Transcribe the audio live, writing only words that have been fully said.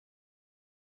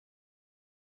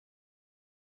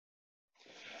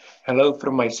Hello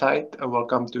from my side.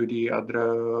 Welcome to the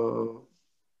other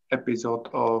episode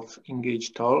of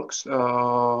Engage Talks.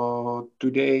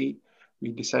 Today we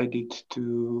decided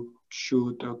to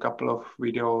shoot a couple of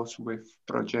videos with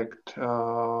project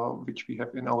which we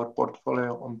have in our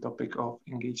portfolio on topic of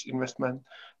engaged investment.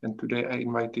 And today I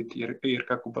invited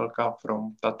Jirka Kubelka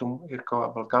from Tatum.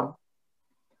 Jirka, welcome.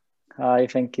 Hi,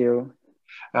 thank you.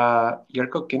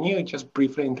 Jirko, can you just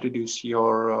briefly introduce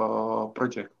your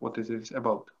project? What is this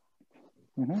about?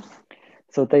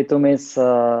 So Tatum is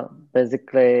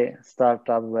basically a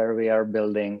startup where we are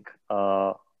building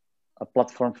a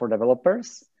platform for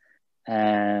developers,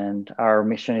 and our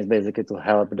mission is basically to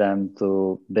help them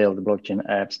to build blockchain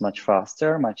apps much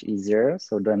faster, much easier.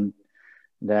 So so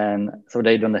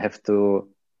they don't have to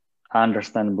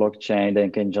understand blockchain; they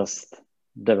can just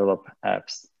develop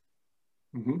apps.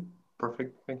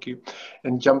 Perfect, thank you.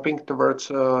 And jumping towards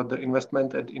the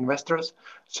investment and investors.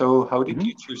 So how did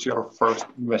you choose your first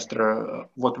investor?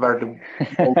 What were the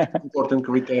most important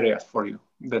criteria for you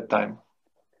that time?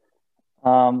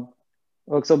 Well,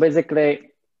 so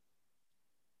basically,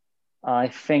 I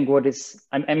think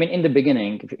I mean, in the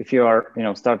beginning, if you are,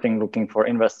 starting looking for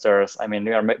investors, I mean,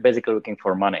 you are basically looking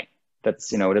for money.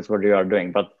 That's what you are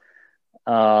doing. But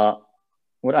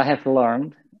what I have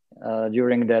learned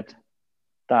during that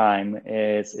time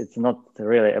is it's not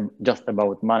really just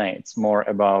about money. It's more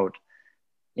about,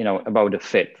 about the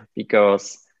fit,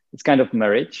 because it's kind of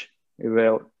marriage. We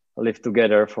will live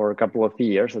together for a couple of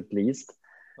years at least,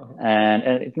 and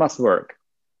it must work.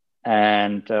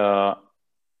 And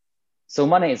so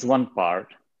money is one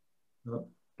part,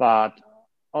 but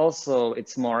also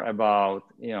it's more about,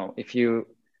 if you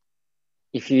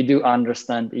do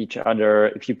understand each other,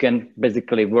 if you can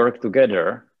basically work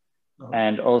together,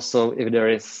 and also if there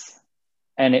is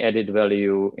any added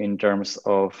value in terms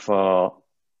of the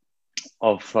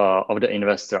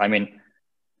investor. I mean,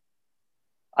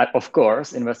 of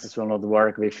course, investors will not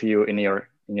work with you in your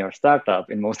startup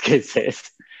in most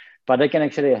cases, but they can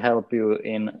actually help you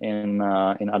in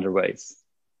other ways.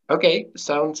 Okay,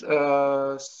 sounds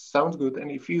good. And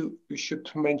if you should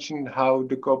mention how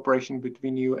the cooperation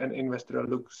between you and investor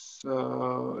look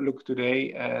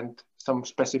today, and some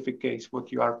specific case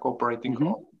what you are cooperating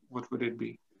on, what would it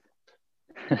be?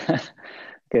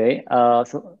 Okay,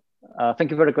 so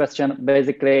thank you for the question.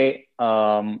 Basically, we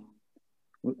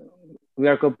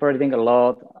are cooperating a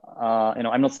lot.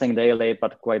 I'm not saying daily,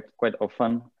 but quite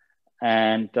often.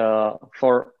 And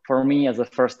for me as a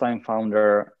first-time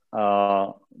founder,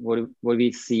 what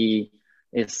we see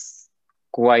is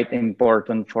quite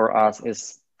important for us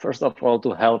is, first of all,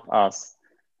 to help us,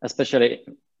 especially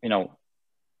in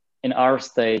our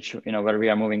stage, where we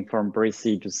are moving from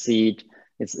pre-seed to seed.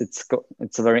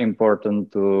 It's very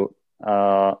important to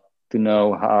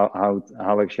know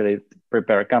how actually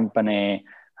prepare a company,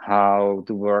 how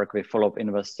to work with follow-up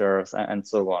investors, and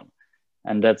so on.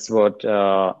 And that's what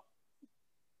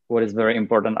is very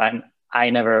important. I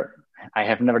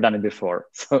have never done it before.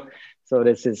 So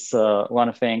this is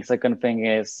one thing. Second thing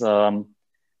is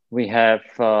we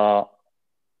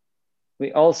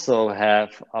also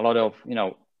have a lot of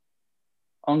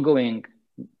ongoing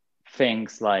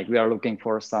things, like we are looking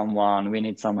for someone, we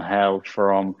need some help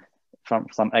from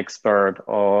some expert,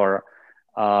 or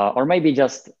maybe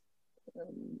just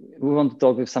we want to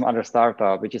talk with some other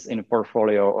startup which is in a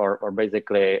portfolio, or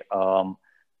basically our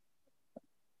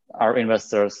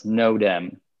investors know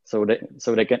them, so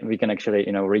we can actually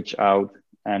reach out,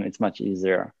 and it's much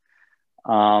easier.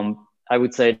 I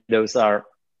would say those are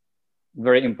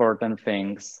very important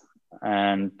things,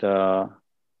 and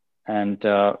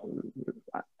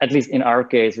at least in our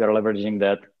case, we are leveraging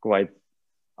that quite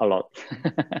a lot.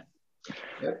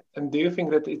 Yeah. And do you think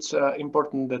that it's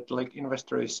important that like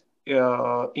investors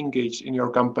engage in your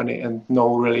company and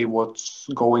know really what's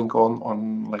going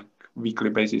on like weekly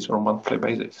basis or monthly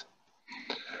basis?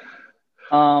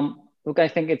 Look, I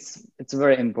think it's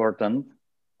very important.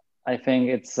 I think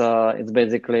it's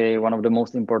basically one of the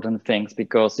most important things,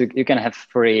 because you can have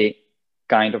three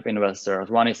kind of investors.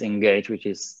 One is engaged, which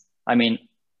is, I mean,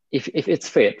 if it's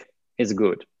fit, it's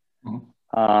good.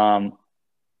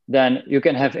 Then you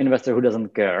can have investor who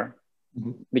doesn't care,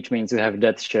 which means you have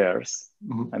dead shares.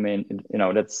 I mean,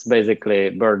 that's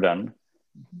basically burden.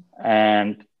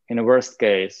 And in the worst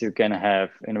case, you can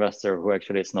have investor who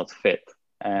actually is not fit,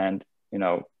 and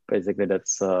basically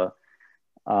that's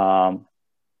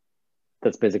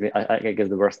basically I guess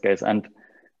the worst case. And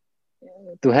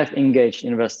to have engaged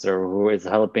investor who is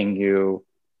helping you,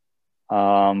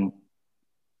 I'm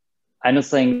not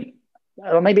saying,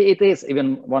 or maybe it is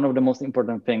even one of the most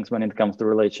important things when it comes to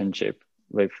relationship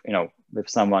with with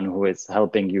someone who is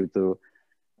helping you to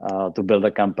to build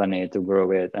a company, to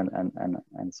grow it,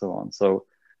 and so on. So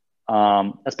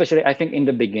especially I think in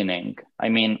the beginning, I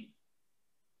mean,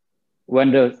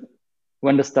 when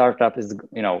the startup is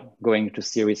going to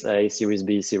Series A, Series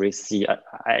B, Series C,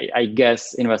 I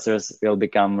guess investors will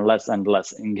become less and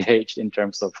less engaged in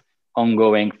terms of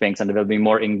ongoing things, and they will be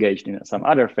more engaged in some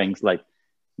other things like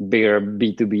bigger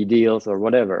B2B deals or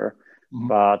whatever. Mm-hmm.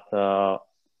 But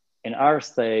in our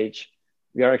stage,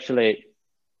 we are actually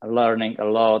learning a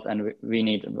lot, and we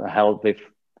need help with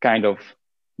kind of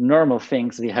normal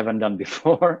things we haven't done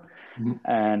before. Mm-hmm.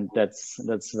 And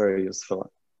that's very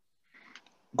useful.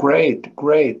 Great.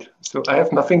 So I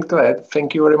have nothing to add.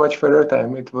 Thank you very much for your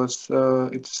time.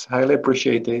 It's highly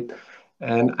appreciated,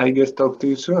 and I guess talk to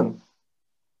you soon.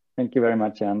 Thank you very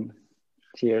much, Jan.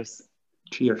 Cheers.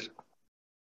 Cheers.